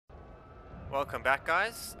Welcome back,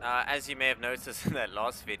 guys. As you may have noticed in that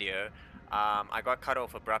last video, I got cut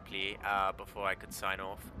off abruptly before I could sign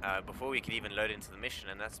off, before we could even load into the mission,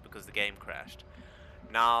 and that's because the game crashed.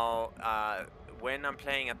 Now, when I'm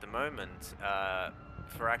playing at the moment,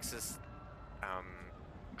 Firaxis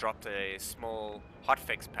dropped a small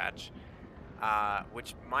hotfix patch,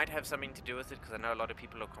 which might have something to do with it, because I know a lot of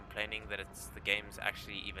people are complaining that the game's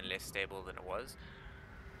actually even less stable than it was.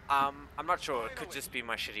 I'm not sure, it could just be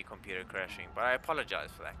my shitty computer crashing, but I apologize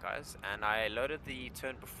for that, guys. And I loaded the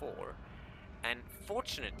turn before, and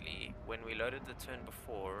fortunately, when we loaded the turn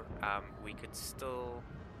before, we could still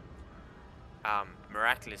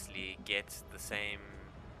miraculously get the same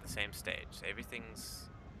stage. Everything's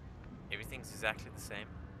exactly the same,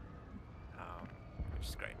 which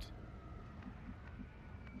is great.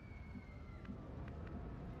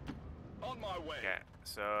 On my way. Okay,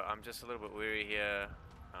 so I'm just a little bit weary here.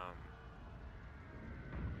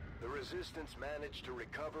 The Resistance managed to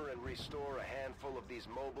recover and restore a handful of these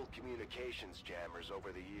mobile communications jammers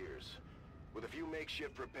over the years. With a few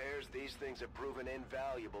makeshift repairs, these things have proven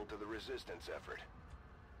invaluable to the Resistance effort.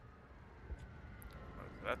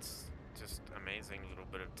 That's just amazing little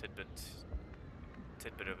bit of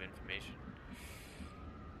tidbit of information.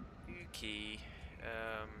 Okay,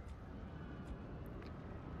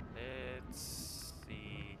 let's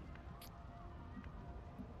see.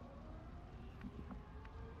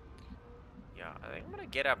 Yeah, I think I'm gonna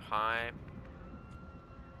get up high,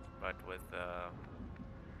 but with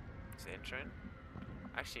Zentron.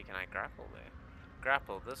 Actually, can I grapple there?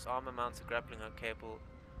 Grapple. This armor mounts a grappling hook cable.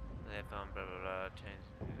 Left arm, blah blah blah. Change.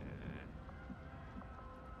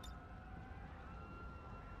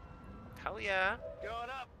 Hell yeah!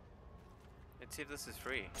 Going up. Let's see if this is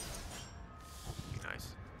free. Be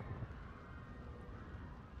nice.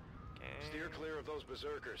 Okay. Steer clear of those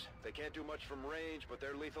Beserkers. They can't do much from range, but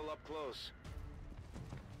they're lethal up close.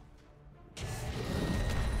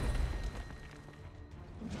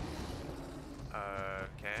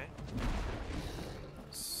 Okay.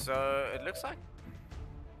 So it looks like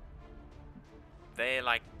they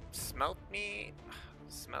like smelt me.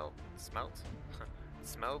 Smelled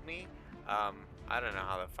me. I don't know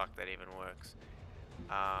how the fuck that even works.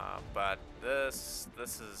 But this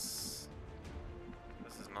is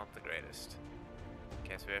not the greatest.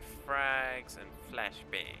 Okay, so we have frags and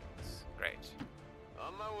flashbangs. Great.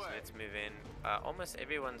 On my way. So let's move in. Almost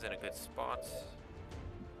everyone's in a good spot.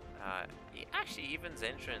 Actually, even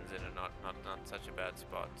Zentron's in a not such a bad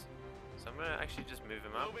spot. So I'm gonna actually just move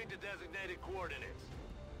him up. Moving to designated coordinates.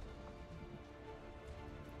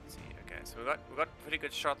 Let's see. Okay, so we got pretty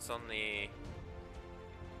good shots on the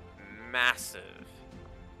massive.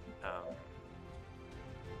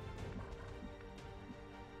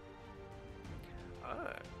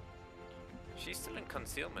 Oh, she's still in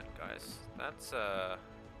concealment, guys. That's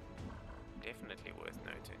definitely worth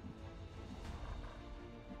noting.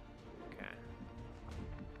 Okay.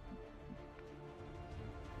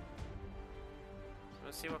 So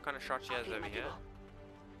let's see what kind of shot she has over here.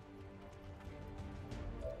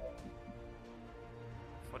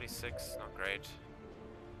 46, not great.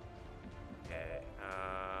 Okay,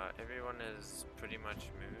 everyone is pretty much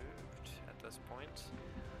moved at this point.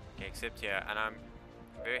 Okay, except here, and I'm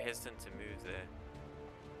very hesitant to move there.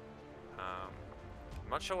 I'm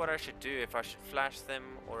not sure what I should do, if I should flash them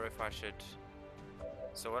or if I should.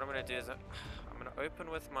 So what I'm gonna do is I'm gonna open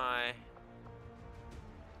with my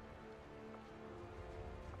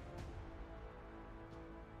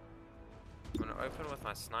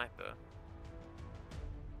sniper.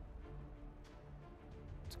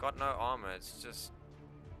 It's got no armor, it's just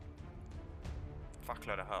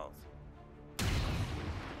fuckload of health.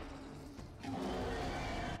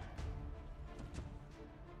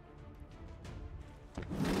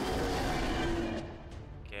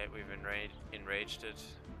 Okay, we've enraged it.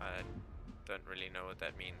 I don't really know what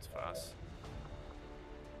that means for us.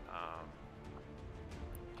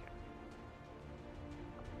 Okay.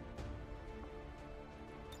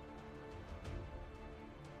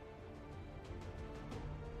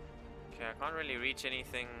 Okay, I can't really reach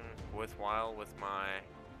anything worthwhile with my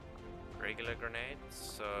regular grenades,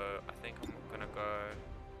 so I think I'm gonna go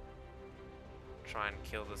try and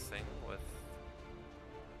kill this thing with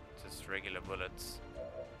just regular bullets.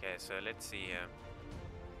 Okay, so let's see here.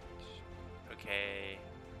 Okay,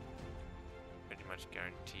 pretty much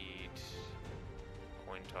guaranteed.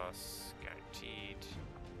 Coin toss guaranteed,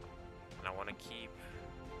 and I want to keep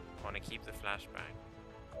the flashbang.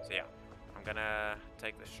 So yeah, I'm gonna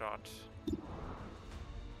take the shot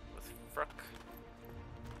with Fruck.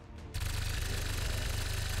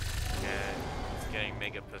 Okay, it's getting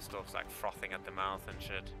mega pissed off, it's like frothing at the mouth and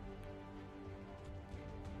shit.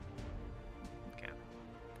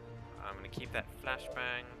 I'm gonna keep that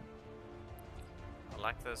flashbang. I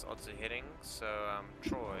like those odds of hitting, so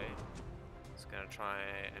Troy is gonna try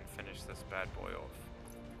and finish this bad boy off.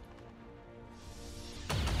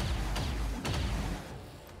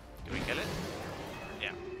 Did we kill it?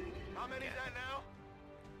 Yeah. How many is that now?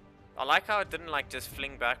 I like how it didn't like just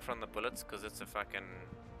fling back from the bullets because it's a fucking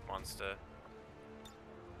monster.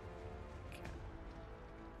 Okay.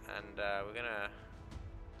 And we're gonna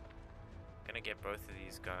get both of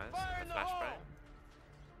these guys in the flashbang.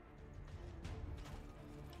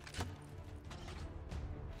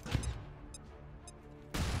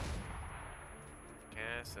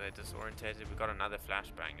 Okay, so they're disorientated. We got another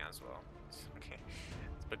flashbang as well. Okay,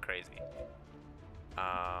 it's a bit crazy.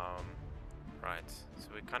 Right, so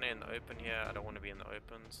we're kind of in the open here. I don't want to be in the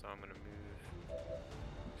open, so I'm gonna move.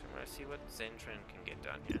 So I'm gonna see what Zentrin can get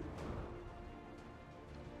done here.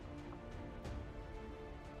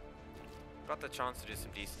 Got the chance to do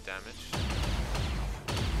some decent damage.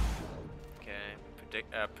 Okay,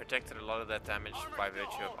 protected a lot of that damage by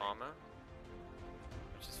virtue of armor,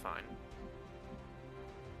 which is fine.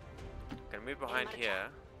 Gonna move behind here.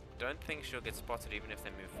 Don't think she'll get spotted even if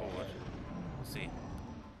they move forward. We'll see.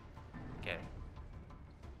 Okay.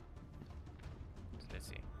 So let's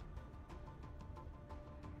see.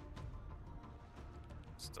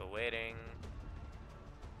 Still waiting.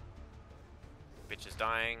 Bitch is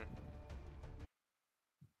dying.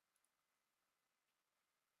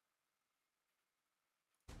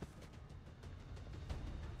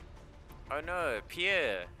 Oh no,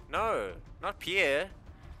 Pierre! No! Not Pierre!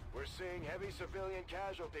 We're seeing heavy civilian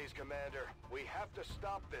casualties, Commander. We have to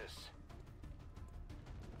stop this.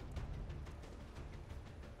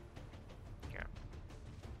 Okay.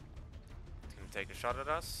 It's gonna take a shot at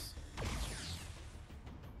us.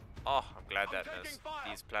 Oh, I'm glad that missed.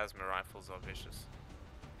 These plasma rifles are vicious.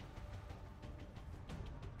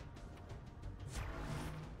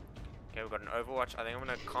 Okay, we've got an Overwatch. I think I'm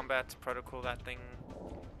gonna combat protocol that thing.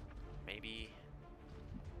 Maybe.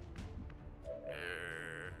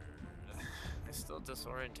 They're still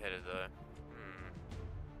disorientated though.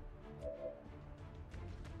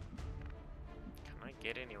 Can I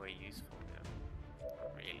get anywhere useful here?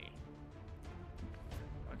 Not really.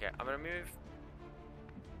 Okay, I'm gonna move.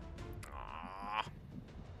 Aww.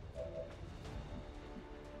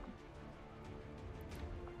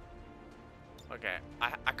 Okay,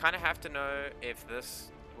 I kind of have to know if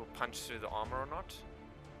this will punch through the armor or not.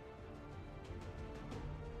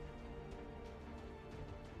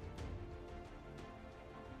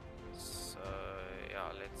 So yeah,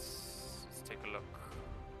 let's take a look.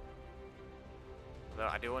 Though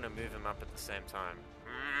I do want to move him up at the same time.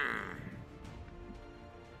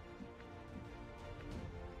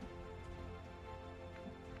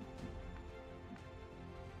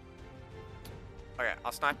 Okay,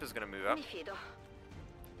 our sniper's gonna move up.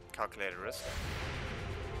 Calculated risk.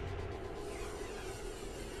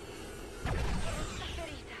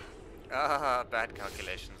 Ah, bad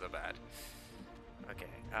calculations are bad. Okay,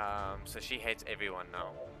 so she hates everyone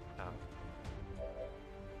now.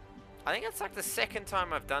 I think it's like the second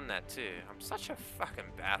time I've done that too. I'm such a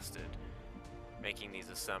fucking bastard making these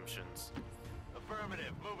assumptions.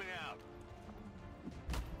 Affirmative, moving out.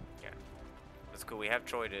 Yeah, that's cool. We have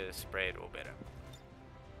Troy to spray it all better.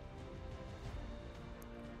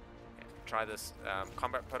 Okay, try this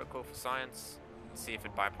combat protocol for science. See if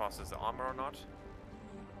it bypasses the armor or not.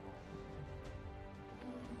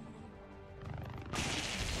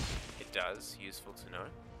 It does. Useful to know.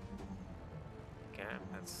 Okay,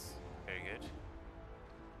 that's very good.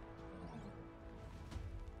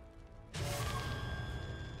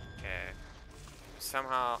 Okay.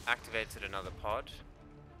 Somehow activated another pod.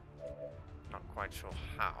 Not quite sure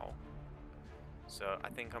how. So I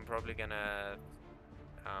think I'm probably gonna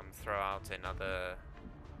throw out another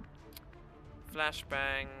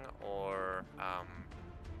flashbang or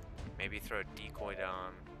maybe throw a decoy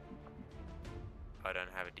down. I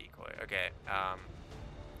don't have a decoy. Okay,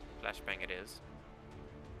 flashbang it is.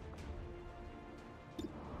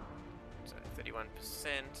 So 31%.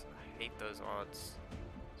 I hate those odds.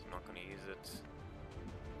 So I'm not going to use it.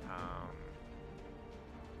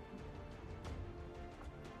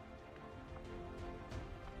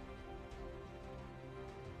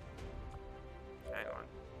 Hang on.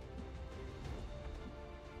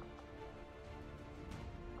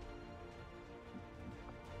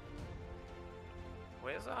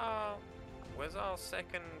 Where's our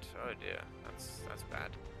second? Oh dear, that's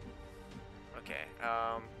bad. Okay,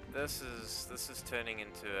 this is turning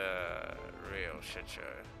into a real shit show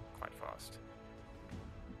quite fast.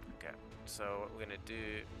 Okay, so what we're gonna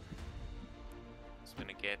do So I'm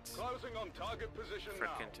gonna get Closing on target position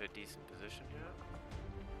Frick now. into a decent position here.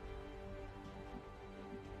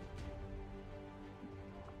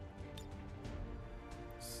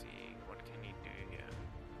 Let's see, what can he do here?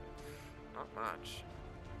 Not much.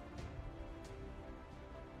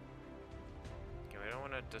 Okay, we don't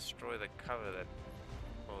want to destroy the cover that,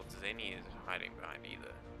 well, Zenny is hiding behind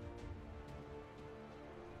either.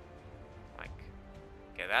 Like,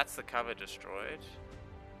 okay, that's the cover destroyed.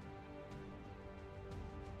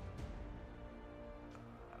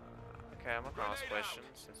 Okay, I'm not gonna ask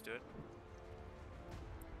questions. Let's do it.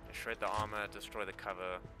 Shred the armor, destroy the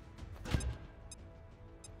cover. Okay,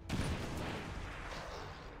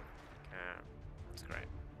 that's great.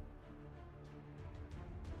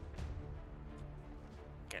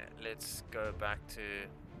 Okay, let's go back to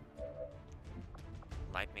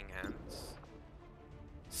lightning hands.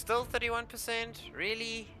 Still 31%?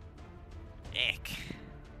 Really? Eck.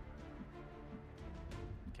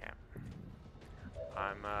 Okay.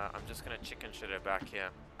 I'm just gonna chicken shit her back here.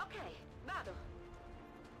 Okay, vado.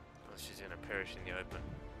 Or she's gonna perish in the open.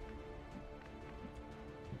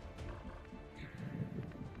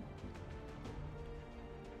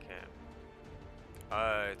 Okay.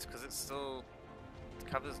 Oh, it's because it's still, the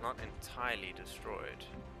cover's not entirely destroyed.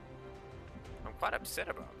 I'm quite upset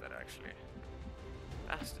about that actually.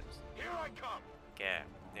 Bastards. Here I come. Yeah,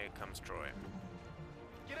 here comes Troy.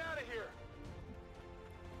 Get out of here.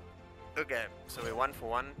 Okay, so we're 1 for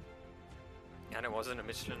 1. And it wasn't a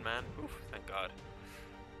Michelin man. Oof, thank God.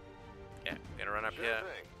 Yeah, I'm gonna run up Sure here.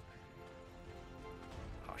 thing.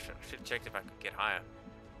 Oh, should have checked if I could get higher.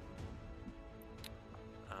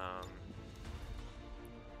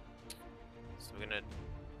 So we're gonna,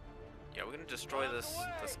 yeah, we're gonna destroy this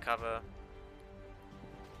cover.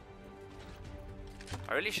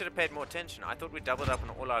 I really should have paid more attention. I thought we doubled up on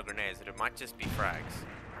all our grenades, that it might just be frags.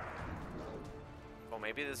 Or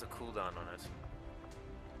maybe there's a cooldown on it.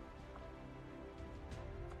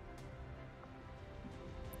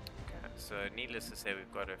 Okay, so needless to say,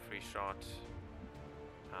 we've got a free shot.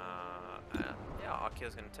 Yeah,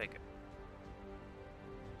 Archaeo's gonna take it.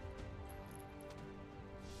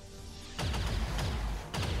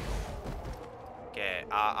 Okay,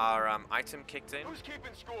 our item kicked in. Who's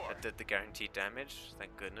keeping score? That did the guaranteed damage,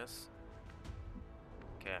 thank goodness.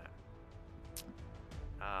 Okay.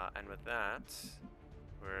 And with that,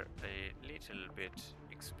 we're a little bit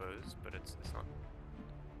exposed, but it's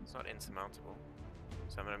not insurmountable.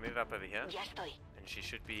 So I'm gonna move up over here, Ya estoy. and she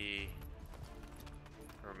should be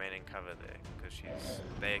remaining cover there, because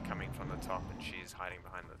they're coming from the top and she's hiding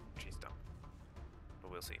behind the tree stump.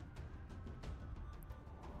 But we'll see.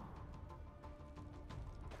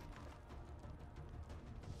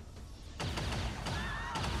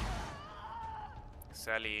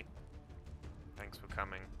 Sally, thanks for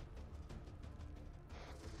coming.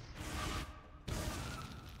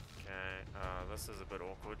 Okay, this is a bit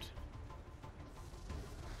awkward.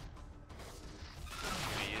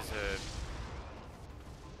 We use a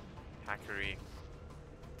hackery.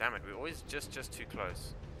 Damn it, we're always just too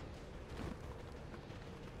close.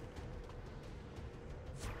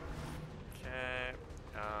 Okay,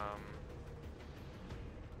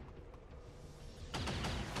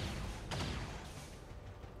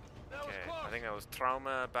 I think that was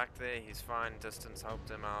Trauma back there. He's fine. Distance helped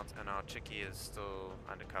him out, and our chickie is still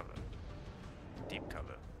undercover, deep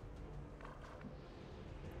cover.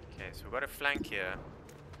 Okay, so we've got a flank here.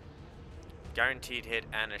 Guaranteed hit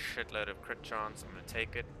and a shitload of crit chance. I'm gonna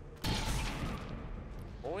take it.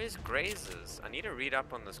 Always grazes. I need to read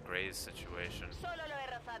up on this graze situation. Solo lo he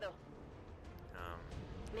rozado.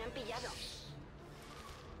 Me han pillado.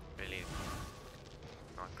 Really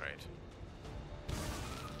not great.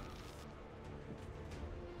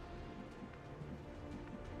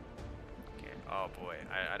 Okay. Oh boy,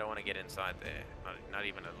 I don't want to get inside there. Not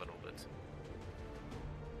even a little bit.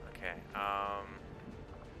 Okay.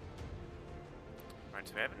 Right,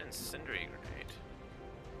 so we have an incendiary grenade.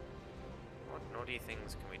 What naughty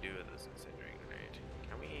things can we do with this incendiary grenade?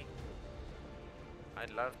 Can we?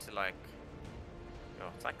 I'd love to like. Oh,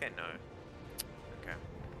 it's like they know. Okay.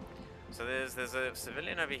 So there's a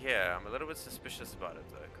civilian over here. I'm a little bit suspicious about it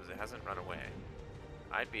though, because it hasn't run away.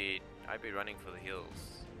 I'd be running for the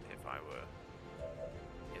hills if I were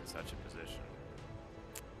in such a position.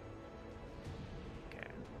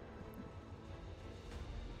 Okay.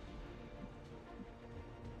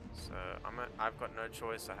 So I've got no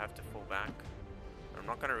choice. I have to fall back. I'm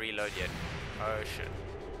not gonna reload yet. Oh shit.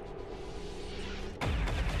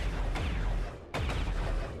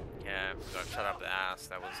 Yeah, got shut up the ass.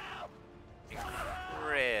 That was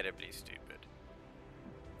incredibly stupid.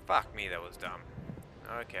 Fuck me, that was dumb.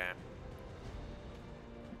 Okay.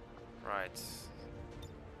 Right.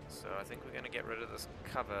 So I think we're going to get rid of this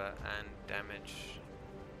cover and damage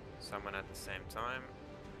someone at the same time.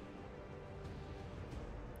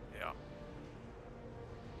 Yeah.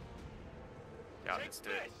 Yeah, let's do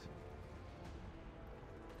it.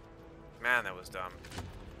 Man, that was dumb.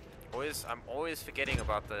 I'm always forgetting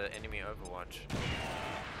about the enemy overwatch.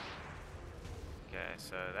 Okay,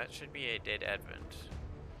 so that should be a dead advent.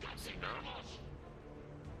 See now?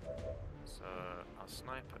 So our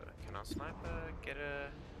sniper. Can our sniper get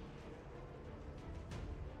a...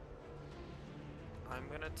 I'm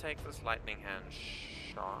gonna take this lightning hand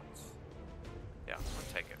shot. Yeah,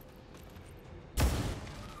 I'll take it.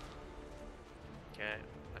 Okay,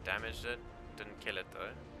 I damaged it. Didn't kill it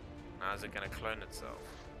though. Now is it gonna clone itself?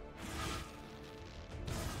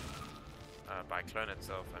 By clone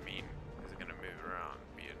itself, I mean, is it gonna move around,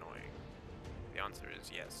 be annoying? The answer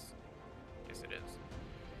is yes. Yes, it is.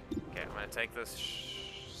 Okay, I'm gonna take this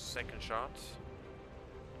second shot.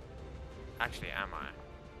 Actually, am I?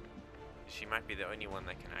 She might be the only one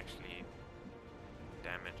that can actually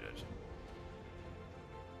damage it.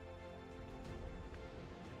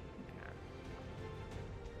 Okay.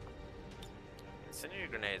 Incendiary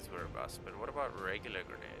grenades were a bust, but what about regular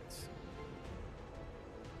grenades?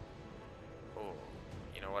 Oh,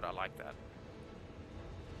 you know what? I like that.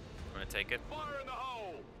 I'm gonna take it. Fire in the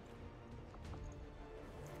hole!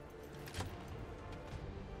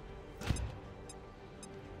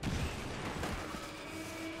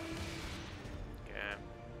 Okay.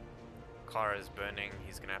 Car is burning.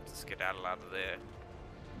 He's gonna have to skedaddle out of there.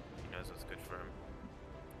 He knows what's good for him.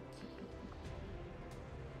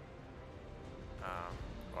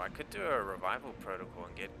 Well, I could do a revival protocol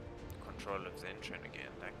and get control of Zentron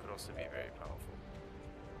again. That could also be very powerful.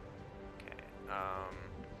 Okay.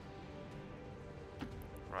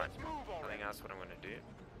 Right. I think that's what I'm gonna do.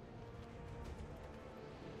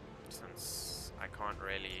 Since I can't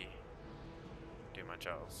really do much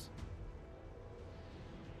else.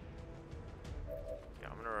 Yeah,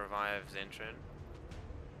 I'm gonna revive Zentron.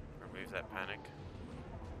 Remove that panic.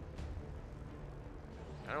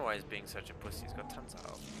 I don't know why he's being such a pussy. He's got tons of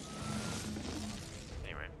health.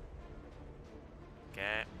 Anyway.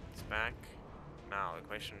 Okay, it's back. Now the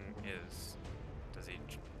question is,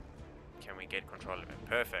 can we get control of it?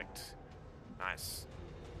 Perfect. Nice.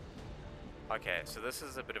 Okay, so this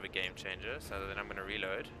is a bit of a game changer. So then I'm gonna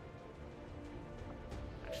reload.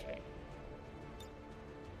 Actually.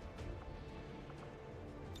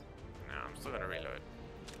 No, I'm still gonna reload.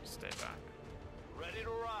 Stay back. Ready to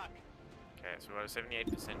rock. Okay, so we've got a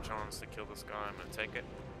 78% chance to kill this guy. I'm gonna take it.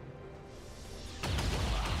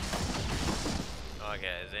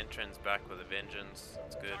 Okay, his entrance back with a vengeance.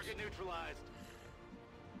 That's good. Target neutralized.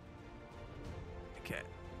 Okay.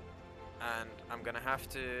 And I'm gonna have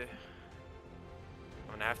to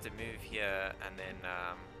move here and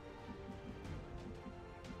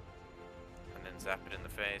then zap it in the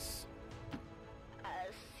face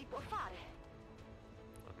Si può fare.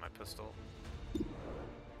 with my pistol.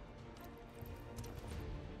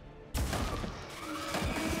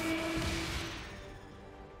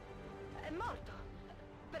 È morto.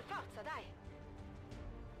 Per forza, dai.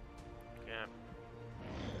 Yeah.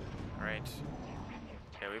 Alright.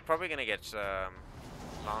 Yeah, we're probably gonna get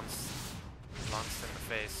lanced in the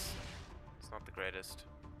face. It's not the greatest.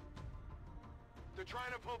 They're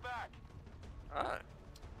trying to pull back. Ah.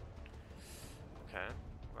 Okay.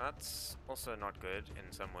 That's also not good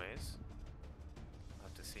in some ways. I'll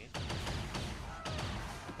have to see.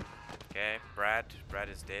 Okay, Brad. Brad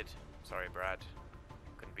is dead. Sorry, Brad.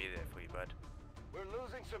 Couldn't be there for you, bud. We're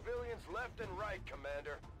losing civilians left and right,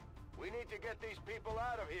 Commander. We need to get these people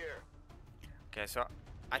out of here. Okay, so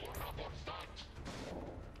I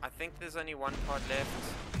think there's only one pod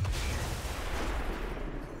left.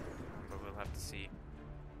 But we'll have to see.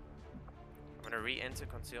 I'm gonna re-enter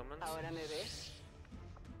concealment Ahora me ves.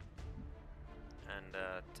 and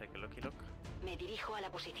take a looky look. Me dirijo a la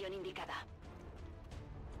posición indicada.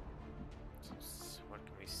 What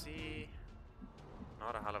can we see?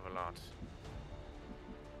 Not a hell of a lot.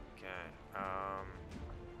 Okay,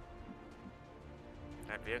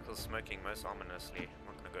 that vehicle's smoking most ominously. I'm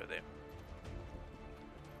not gonna go there.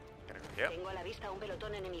 Gonna go here. Tengo a la vista un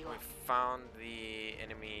pelotón enemigo. We found the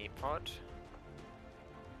enemy pod,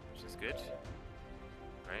 which is good.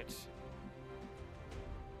 Right.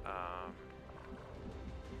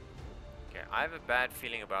 Okay, I have a bad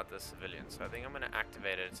feeling about this civilian, so I think I'm gonna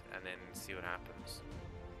activate it and then see what happens.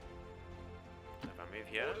 If I move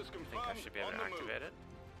here, I think I should be able to activate it.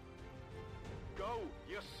 Go!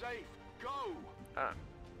 You're safe! Go! Ah,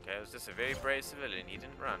 okay, it was just a very brave civilian. He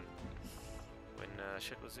didn't run when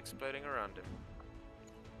shit was exploding around him.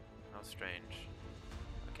 How strange.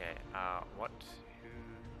 Okay, what? Who?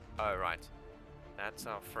 Oh, right. That's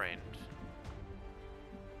our friend.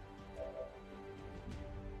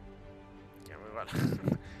 Okay, we've got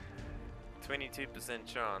 22%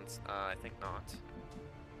 chance. I think not.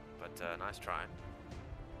 But nice try.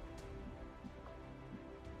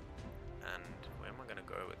 And where am I going to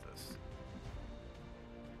go with this?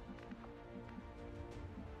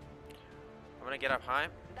 I'm going to get up high.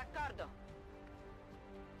 D'accordo.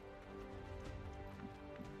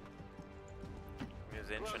 Move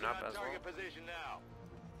the engine up as well. Position now.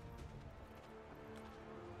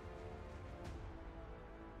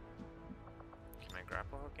 Can I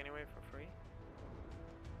grapple hook anyway for free?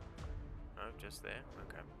 No, just there.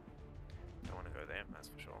 Okay. Don't want to go there, that's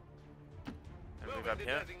for sure. And move up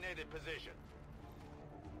here. Designated position.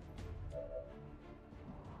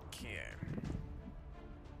 Okay.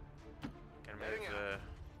 Gonna move the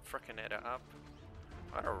frickin' up.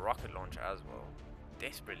 I got a rocket launcher as well.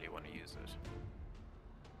 Desperately want to use it.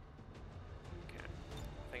 Okay. I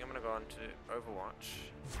think I'm gonna go on to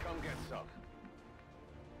Overwatch. Come get some.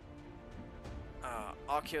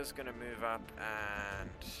 Archaeo's gonna move up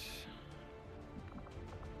and...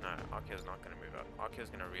 No, Archaeo's not gonna move up. Archaeo's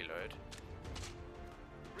gonna reload.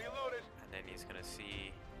 Reloaded. And then he's gonna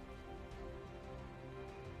see...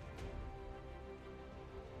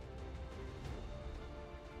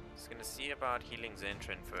 He's gonna see about healing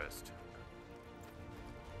Zentrin first.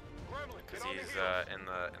 Because he's in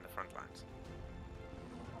the front lines.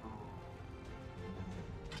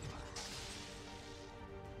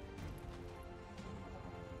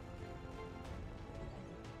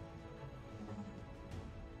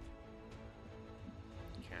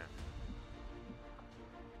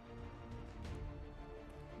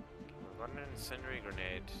 We've got an incendiary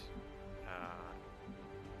grenade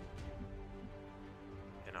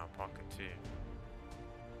in our pocket too.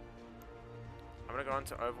 I'm gonna go on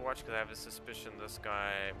to Overwatch because I have a suspicion this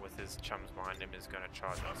guy with his chums behind him is gonna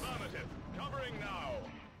charge us. Affirmative. Covering now.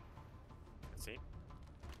 Let's see.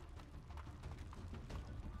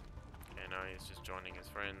 Okay, now he's just joining his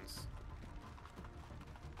friends.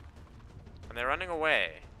 And they're running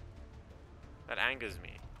away. That angers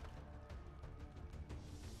me.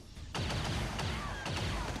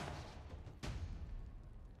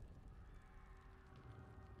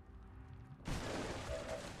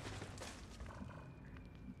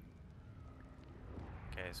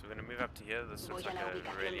 Okay, so we're gonna move up to here. This looks like a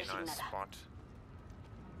really nice spot.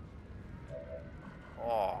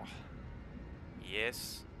 Oh.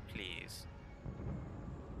 Yes, please.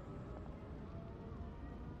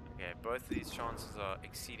 Okay, both of these chances are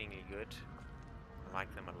exceedingly good. I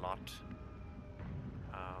like them a lot.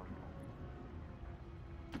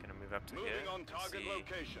 Gonna move up to here On and target see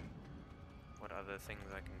location. what other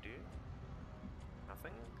things I can do.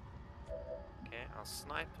 Nothing. Okay, our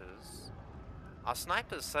snipers. Our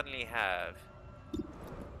snipers suddenly have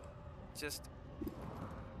just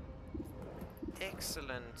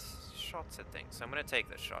excellent shots at things. So I'm gonna take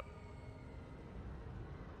this shot.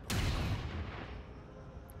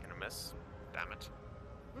 Gonna miss. Damn it.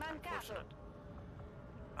 Unfortunate.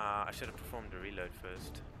 I should have performed a reload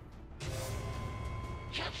first.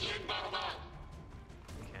 Okay,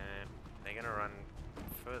 they're gonna run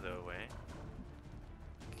further away.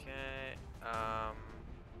 Okay,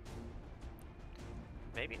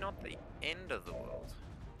 maybe not the end of the world.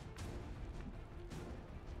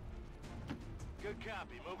 Good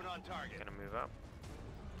copy. Moving on target. Gonna move up.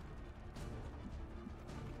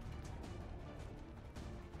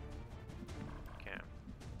 Okay.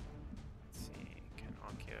 Let's see. Can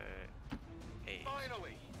Archaeo aid?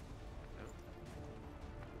 Finally. Nope.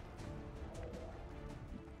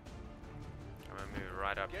 I'm gonna move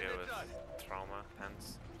right up here with trauma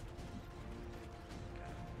pants.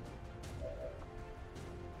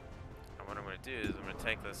 And what I'm gonna do is I'm gonna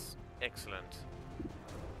take this excellent.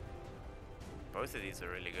 Both of these are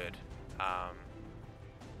really good.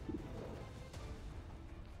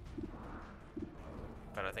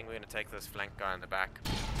 But I think we're going to take this flank guy in the back.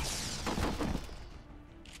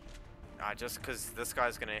 Just because this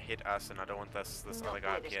guy's going to hit us and I don't want this other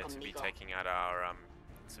guy up here to be taking out our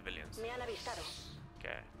civilians.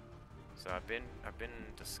 Okay. So I've been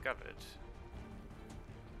discovered.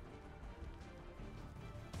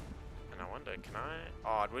 And I wonder, can I...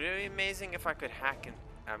 Oh, it would be amazing if I could hack and...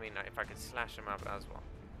 I mean, if I could slash him up as well.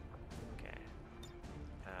 Okay.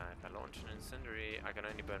 If I launch an incendiary, I can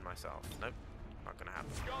only burn myself. Nope. Not gonna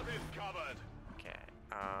happen. Got it covered. Okay.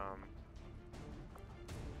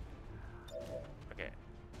 Okay.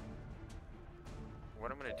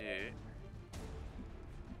 What I'm gonna do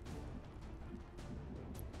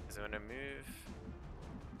is I'm gonna move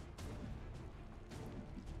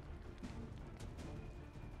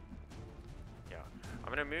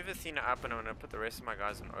I'm gonna move Athena up and I'm gonna put the rest of my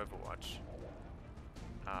guys on Overwatch.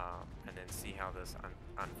 And then see how this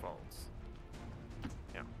unfolds.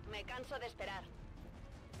 Yeah. Me canso de esperar.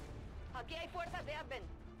 Aquí hay fuerzas de Advent.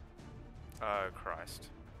 Oh Christ.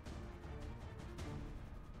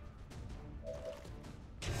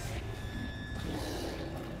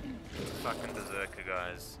 Fucking Beserker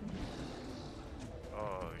guys.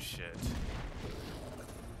 Oh shit.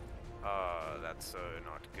 Oh, that's so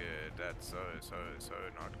not good. That's so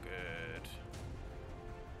not good.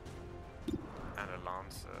 And a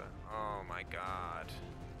Lancer. Oh my god.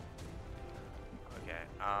 Okay,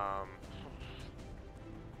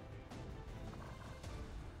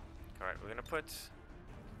 alright, we're gonna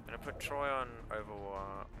put Troy on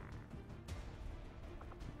Overwatch.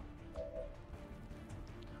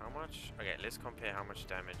 How much? Okay, let's compare how much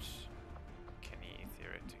damage can he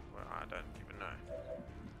theoretically. Well, I don't even know.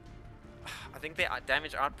 I think the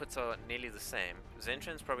damage outputs are nearly the same.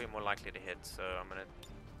 Zentron's probably more likely to hit, so I'm gonna.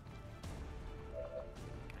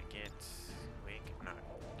 Can I get weak? No,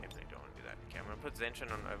 definitely don't want to do that. Okay, I'm gonna put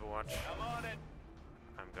Zentron on Overwatch. I'm on it.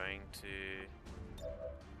 I'm going to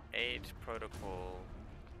aid protocol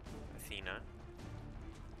Athena.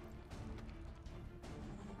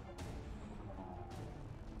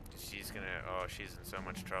 She's gonna. Oh, she's in so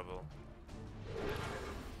much trouble.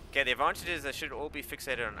 Okay, the advantage is they should all be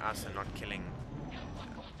fixated on us and not killing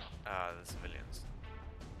the civilians.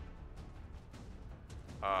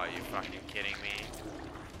 Oh, are you fucking kidding me?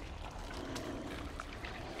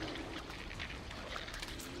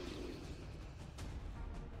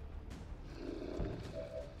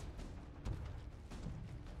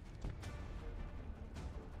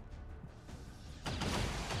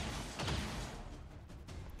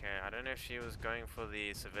 Okay, I don't know if she was going for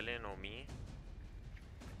the civilian or me.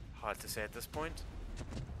 Hard to say at this point.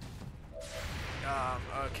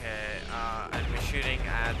 Okay, and we're shooting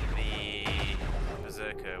at the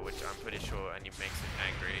Beserker, which I'm pretty sure only makes it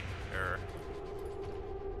angry.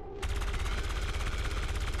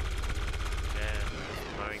 Yeah,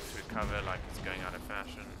 mowing through cover like it's going out of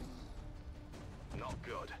fashion. Not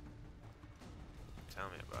good. Tell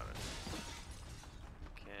me about it.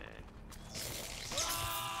 Okay.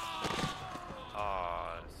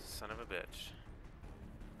 Oh, son of a bitch.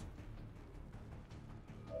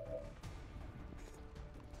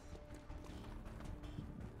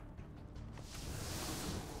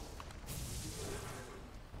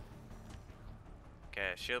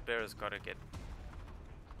 Okay, shield bearer's gotta get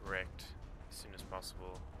wrecked as soon as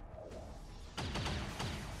possible.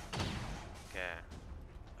 Okay.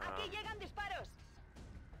 Aquí llegan disparos.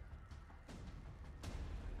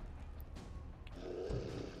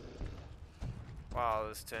 Wow,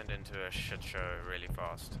 this turned into a shit show really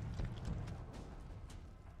fast.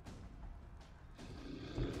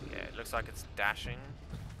 Okay, it looks like it's dashing.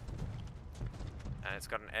 And it's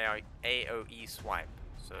got an AOE swipe,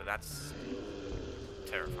 so that's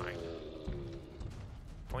terrifying.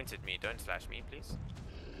 Point at me, don't slash me, please.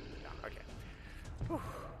 Yeah, okay. Whew.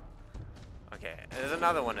 Okay, there's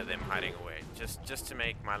another one of them hiding away, just to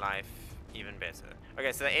make my life even better.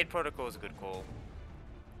 Okay, so the aid protocol is a good call.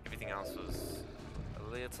 Everything else was a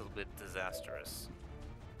little bit disastrous.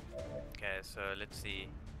 Okay, so let's see.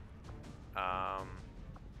 A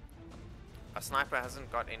sniper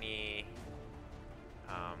hasn't got any.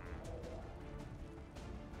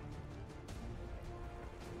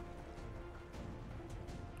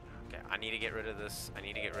 Okay, I need to get rid of this. I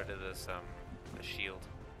need to get rid of this the shield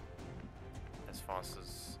as fast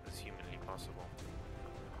as humanly possible.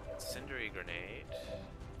 Incendiary grenade.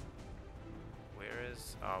 Where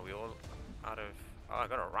is? Oh, we all out of. Oh, I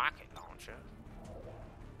got a rocket launcher.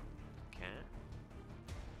 Okay.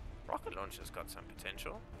 Rocket launcher's got some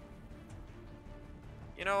potential.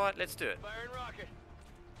 You know what? Let's do it. Firing rocket.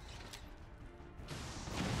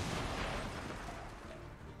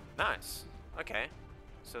 Nice. Okay.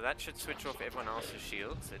 So that should switch off everyone else's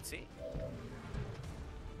shields. Let's see.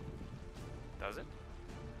 Does it?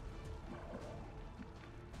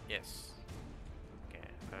 Yes. Okay.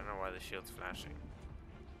 I don't know why the shield's flashing.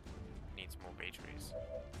 Needs more batteries.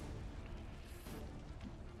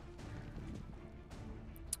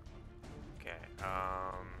 Okay.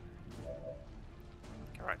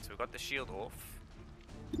 Alright, so we've got the shield off.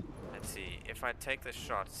 Let's see. If I take this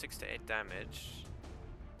shot, 6 to 8 damage.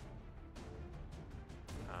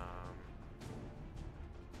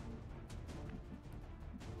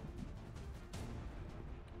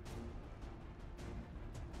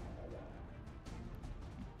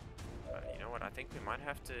 You know what? I think we might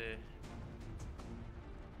have to.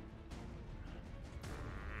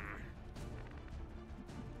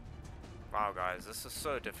 Wow, guys, this is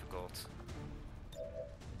so difficult.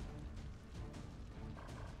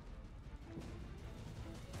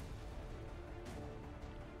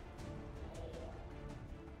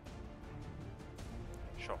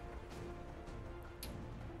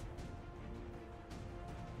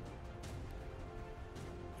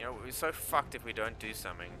 You know, we're so fucked if we don't do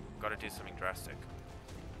something. Gotta do something drastic.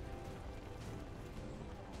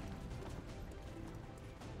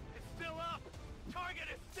 It's still up! Target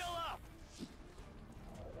is still up!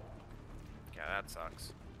 Okay, that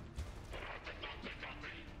sucks.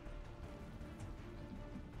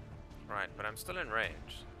 Right, but I'm still in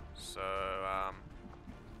range. So,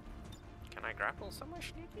 can I grapple somewhere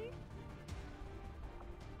sneaky?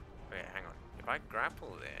 Wait, hang on. If I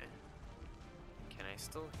grapple there, can I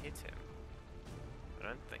still hit him? I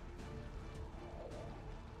don't think.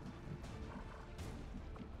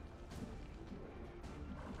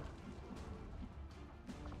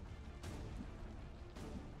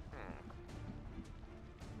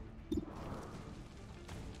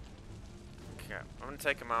 Okay, I'm gonna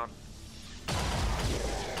take him out.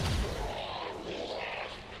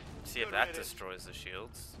 See if that destroys the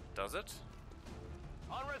shields. Does it?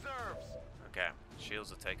 On reserves! Okay,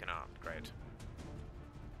 shields are taken out. Great.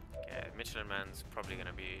 Okay, Michelin Man's probably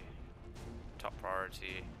gonna be top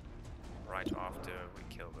priority right after we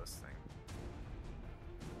kill this thing.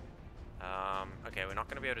 Okay, we're not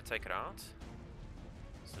gonna be able to take it out.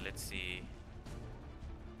 So let's see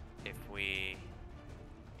if we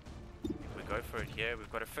go for it here.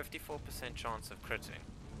 We've got a 54% chance of critting.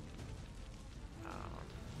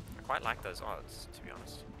 I quite like those odds, to be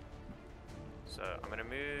honest. So I'm gonna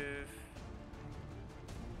move.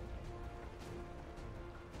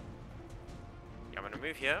 Yeah, I'm gonna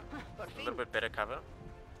move here. A little bit better cover.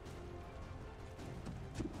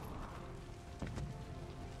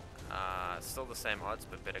 Still the same odds,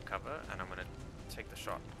 but better cover, and I'm gonna take the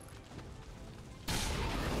shot.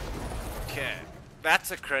 Okay, that's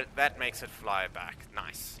a crit. That makes it fly back.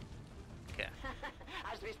 Nice. Okay.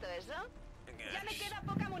 ¿Has visto eso? Okay. Ya me queda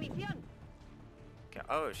poca munición. Okay.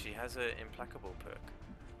 Oh, she has an implacable perk.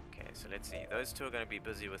 Okay, so let's see. Those two are going to be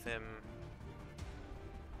busy with him.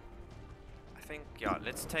 I think, yeah.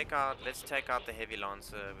 Let's take out the heavy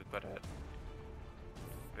lancer. We've got a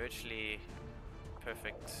virtually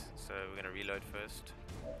perfect. So we're going to reload first.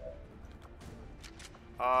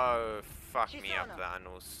 Oh, fuck me up, the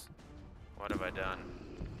Anus. What have I done?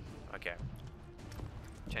 Okay.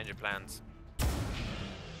 Change of plans.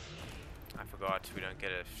 I forgot we don't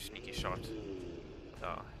get a sneaky shot.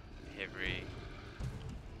 Oh, heavy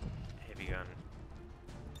gun.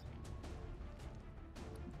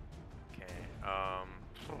 Okay,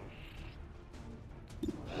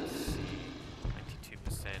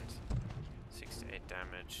 92%, 6 to 8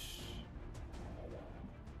 damage.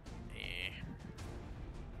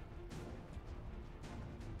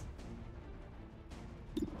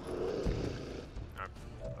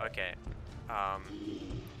 Oh, okay.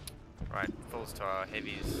 Right, falls to our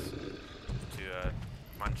heavies to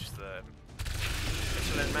munch the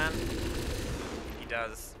Michelin Man. He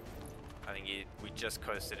does. I think we just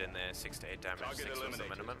coasted in there. 6 to 8 damage. 6 was the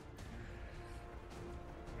minimum.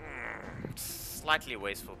 Slightly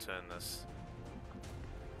wasteful turn this.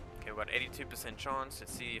 Okay, we've got 82% chance.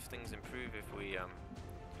 Let's see if things improve if we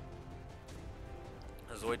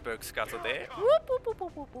Zoidberg scuttle there. Whoop, whoop, whoop,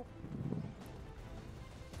 whoop, whoop, whoop.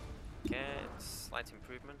 Okay, slight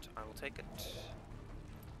improvement. I will take it.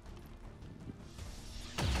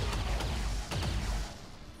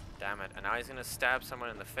 Damn it! And now he's gonna stab someone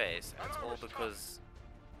in the face. And it's all because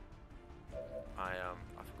I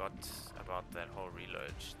forgot about that whole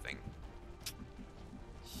reload thing.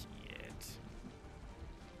 Shit.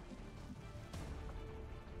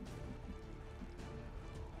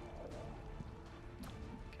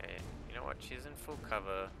 Okay, you know what? She's in full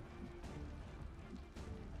cover.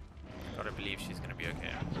 Gotta believe she's gonna be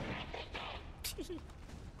okay.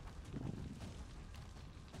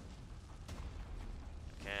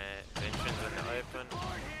 Okay, Venture's in the open.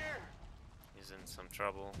 He's in some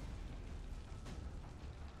trouble.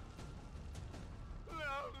 No,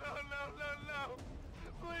 no, no, no, no!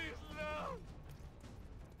 Please, no!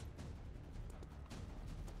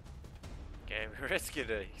 Okay, we rescued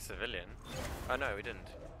a civilian. Oh no, we didn't.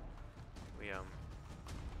 We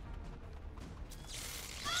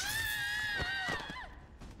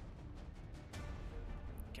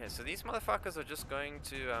Okay, so these motherfuckers are just going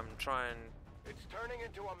to try and... It's turning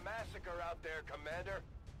into a massacre out there, Commander.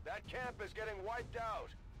 That camp is getting wiped out.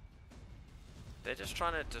 They're just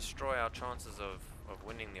trying to destroy our chances of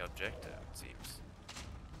winning the objective, it seems.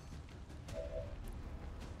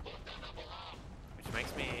 Which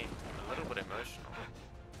makes me a little bit emotional.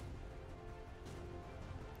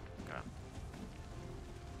 Okay.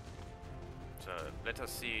 So, let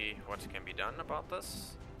us see what can be done about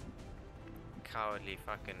this. Cowardly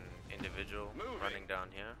fucking individual running down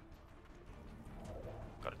here.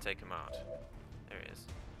 Gotta take him out. There he is.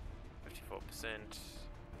 54%.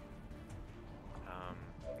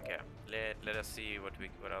 Okay, let us see what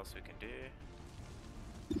else we can do.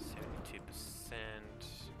 72%.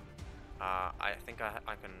 I think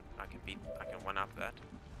I can one up that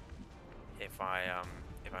if I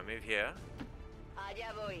move here.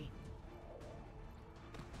 Allá voy.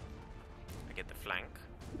 I get the flank,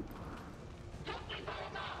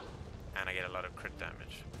 and I get a lot of crit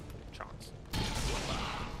damage chance.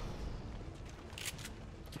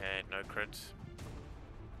 Okay, no crit.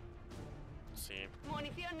 See.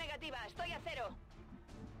 Munición negativa, estoy a cero.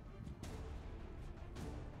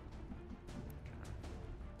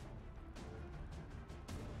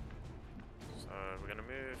 So we're gonna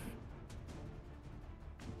move.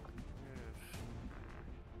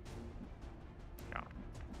 Yeah.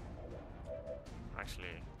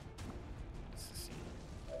 Actually, let's just see.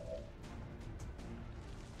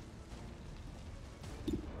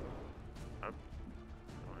 Nope.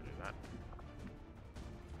 Don't wanna do that.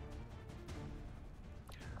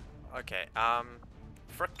 Okay,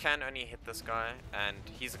 Frick can only hit this guy, and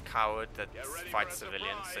he's a coward that fights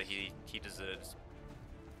civilians, so he deserves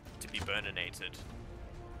to be burninated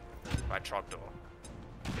by Trogdor.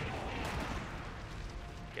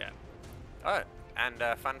 Yeah. Oh, and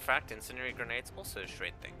fun fact, incendiary grenades also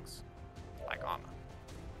shred things, like armor.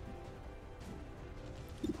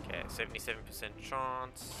 Okay, 77%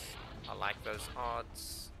 chance. I like those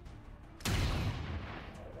odds.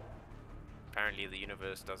 Apparently the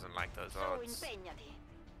universe doesn't like those odds.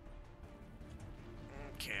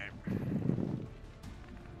 Okay.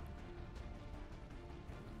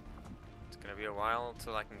 It's gonna be a while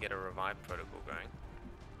till I can get a revive protocol going.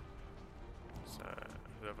 So,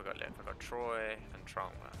 who have I got left? I got Troy and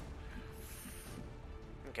Trauma.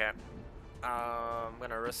 Okay. I'm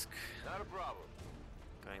gonna risk Not a problem.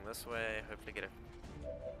 going this way, hopefully get a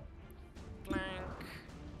flank.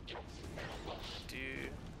 Do.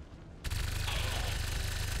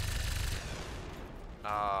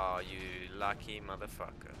 Oh, you lucky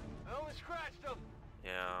motherfucker. I only scratched him.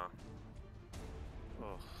 Yeah.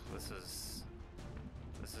 Oh, this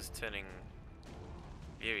is turning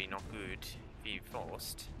very not good. Very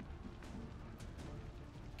forced.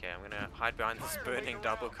 Okay, I'm gonna hide behind this burning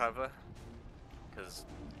double cover, because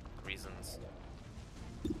reasons.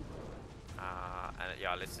 And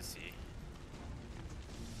yeah, let's just see.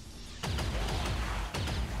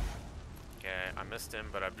 Okay, I missed him,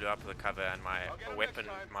 but I blew up the cover, and my weapon,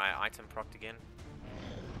 my item procced again.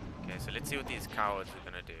 Okay, so let's see what these cowards are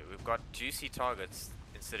gonna do. We've got juicy targets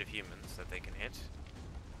instead of humans that they can hit.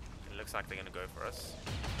 It looks like they're gonna go for us.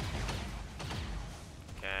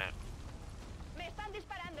 Okay. Me están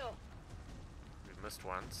disparando. We've missed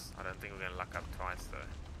once. I don't think we're gonna luck up twice though.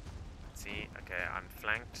 Let's see. Okay, I'm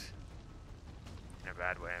flanked. In a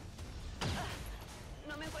bad way.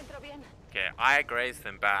 No me encuentro bien. Okay, I grazed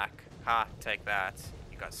them back. Ha, take that.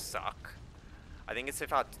 You guys suck. I think it's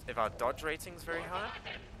if our dodge rating's very high.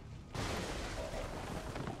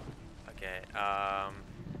 Okay,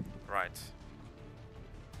 right.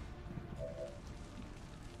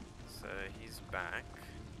 So he's back.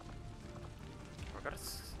 I got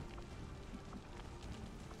what's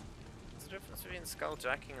the difference between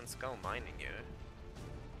skulljacking and skull mining here?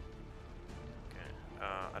 Okay,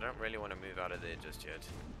 I don't really want to move out of there just yet.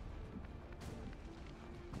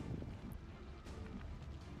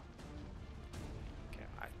 Okay,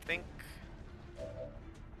 I think.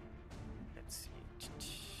 Let's see.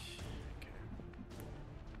 Okay.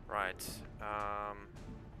 Right.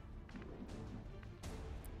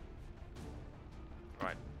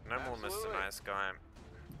 Right. No more Mr. Nice Guy. I'm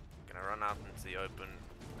gonna run out into the open.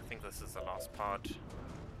 I think this is the last part.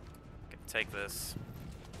 Can take this.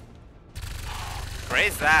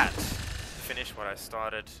 Graze that! Finish what I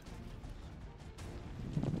started.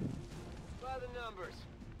 By the numbers.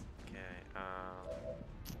 Okay,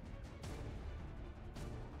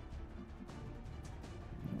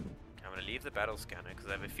 I'm gonna leave the battle scanner because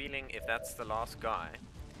I have a feeling if that's the last guy,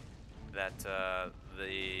 that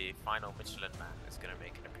the final Michelin man is gonna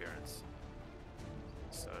make an appearance.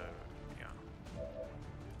 So, yeah.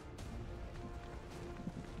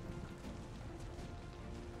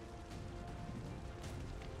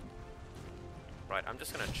 Right, I'm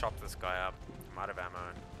just gonna chop this guy up. I'm out of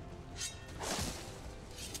ammo.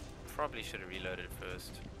 Probably should have reloaded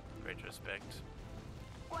first. Retrospect.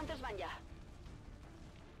 ¿Cuántos van ya?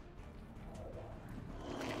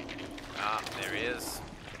 Ah, there he is.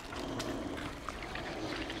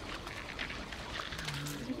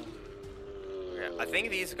 Yeah, I think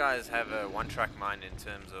these guys have a one-track mind in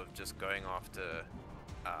terms of just going after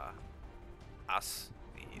us,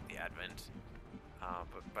 the Advent.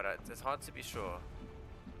 But it's hard to be sure.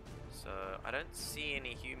 So I don't see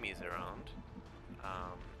any humies around.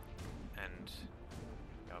 And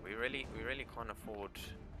yeah, we really can't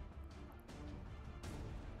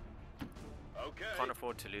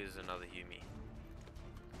afford to lose another Humi.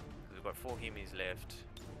 We've got 4 Humis left,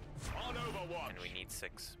 and we need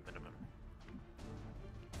 6 minimum.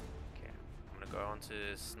 Okay, I'm gonna go on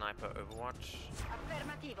to Sniper Overwatch.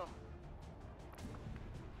 Affermativo.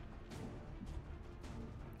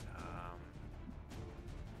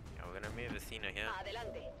 Yeah, we're gonna move Athena here.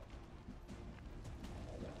 Adelante.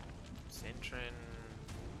 Zentrin.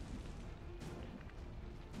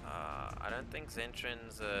 I don't think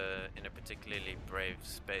Zentrin's in a particularly brave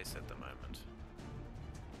space at the moment.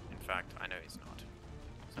 In fact, I know he's not.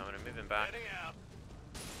 So I'm gonna move him back.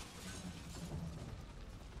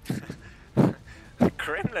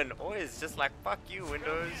 Kremlin always just like, fuck you,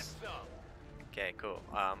 Windows. Okay, cool.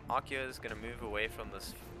 Archaeo is gonna move away from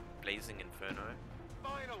this blazing inferno.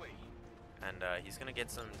 Finally. And he's gonna get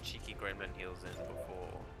some cheeky gremlin heals in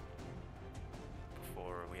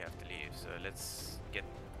before we have to leave. So let's get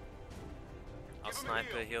our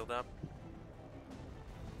sniper healed up.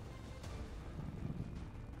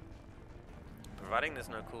 Providing there's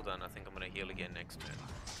no cooldown, I think I'm gonna heal again next turn.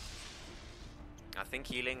 I think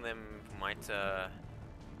healing them might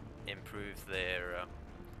improve their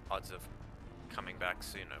odds of coming back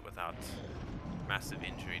sooner without massive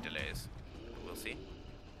injury delays. We'll see.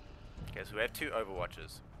 Okay, so we have 2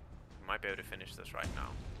 Overwatches. We might be able to finish this right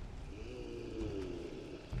now.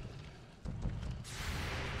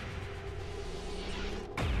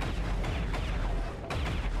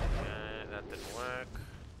 Okay, that didn't work.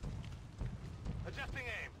 Adjusting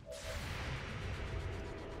aim.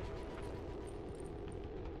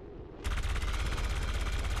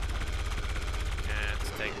 Yeah,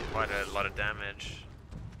 it's taking quite a lot of damage.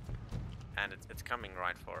 And it's coming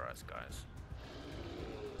right for us, guys.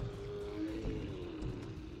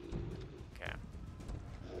 Okay.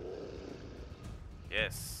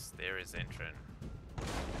 Yes, there is Zentrin.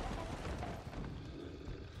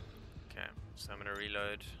 Okay, so I'm gonna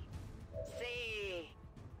reload. Sí.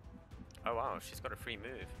 Oh wow, she's got a free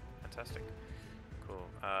move. Fantastic. Cool.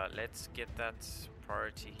 Let's get that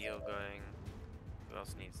priority heal going. Who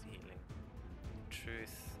else needs the healing?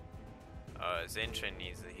 Truth. Zentrin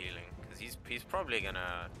needs the healing because he's probably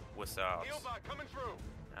gonna wuss out. Heal bot coming through.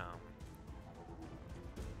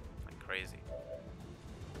 Like crazy.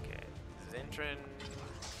 Okay, Zentrin.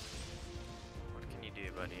 What can you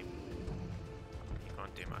do, buddy? You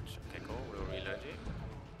can't do much. Okay, cool. We'll reload you.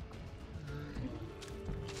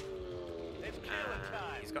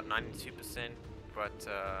 He's got 92%, but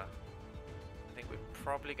I think we're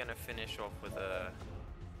probably gonna finish off with a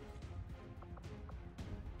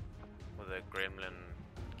gremlin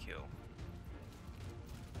kill,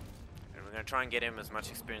 and we're gonna try and get him as much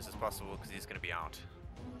experience as possible because he's gonna be out.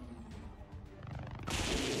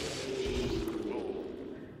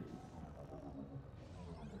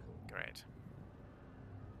 Great.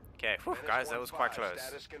 Okay, whew, guys, that was quite close.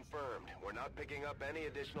 Status confirmed. We're not picking up any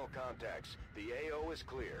additional contacts. The AO is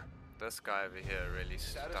clear. This guy over here really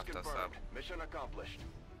Status stuffed us up. confirmed. Mission accomplished.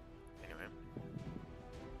 Anyway.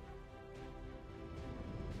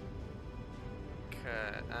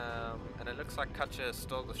 Okay, and it looks like Kutcher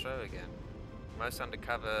stole the show again. Most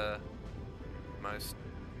undercover, most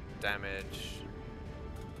damage,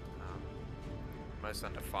 most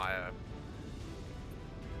under fire.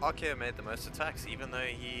 Archaeo made the most attacks, even though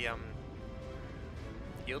he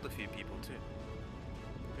healed a few people too.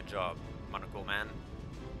 Good job, Monocle Man.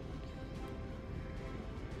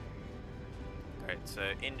 Great,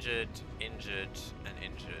 so injured, injured, and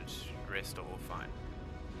injured. Rest are all fine.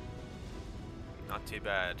 Not too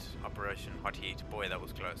bad. Operation Hot Heat. Boy, that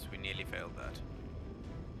was close. We nearly failed that.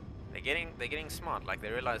 They're getting smart. Like, they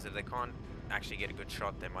realize if they can't actually get a good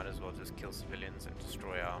shot, they might as well just kill civilians and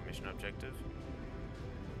destroy our mission objective.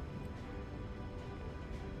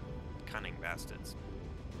 Cunning bastards.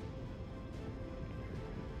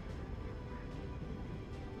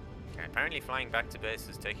 Okay, apparently flying back to base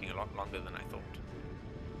is taking a lot longer than I thought.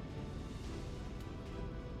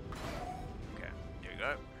 Okay, here we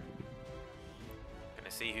go.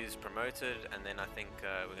 Gonna see who's promoted, and then I think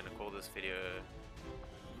we're gonna call this video.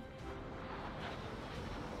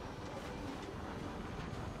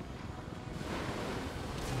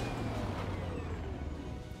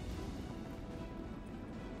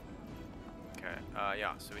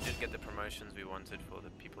 Yeah, so we did get the promotions we wanted for the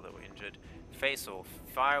people that were injured. Face off.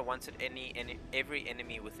 Fire once at every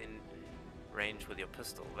enemy within range with your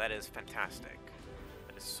pistol. That is fantastic.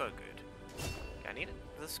 That is so good. Okay, I need it.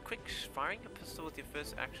 This quick firing a pistol with your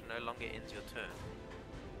first action no longer ends your turn.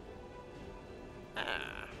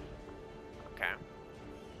 Ah. Okay.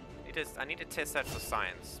 Need need to test that for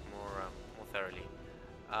science more thoroughly.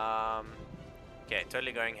 Okay,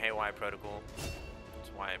 totally going haywire protocol. That's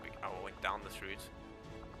why I went down this route.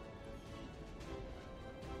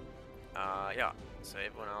 Yeah, so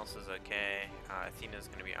everyone else is okay. Athena's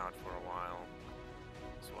gonna be out for a while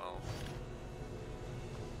as well.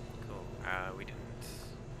 Cool. We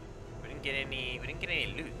didn't get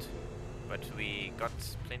any loot, but we got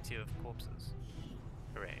plenty of corpses.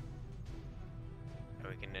 Hooray! And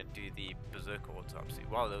we're gonna do the Berserker autopsy.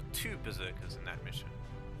 Wow, there were 2 Berserkers in that mission.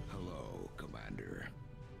 Hello, Commander.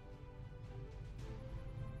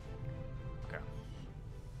 Okay.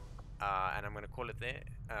 And I'm gonna call it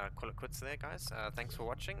quits there, guys. Thanks for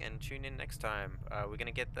watching, and tune in next time. We're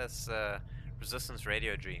gonna get this Resistance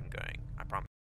radio dream going. I promise.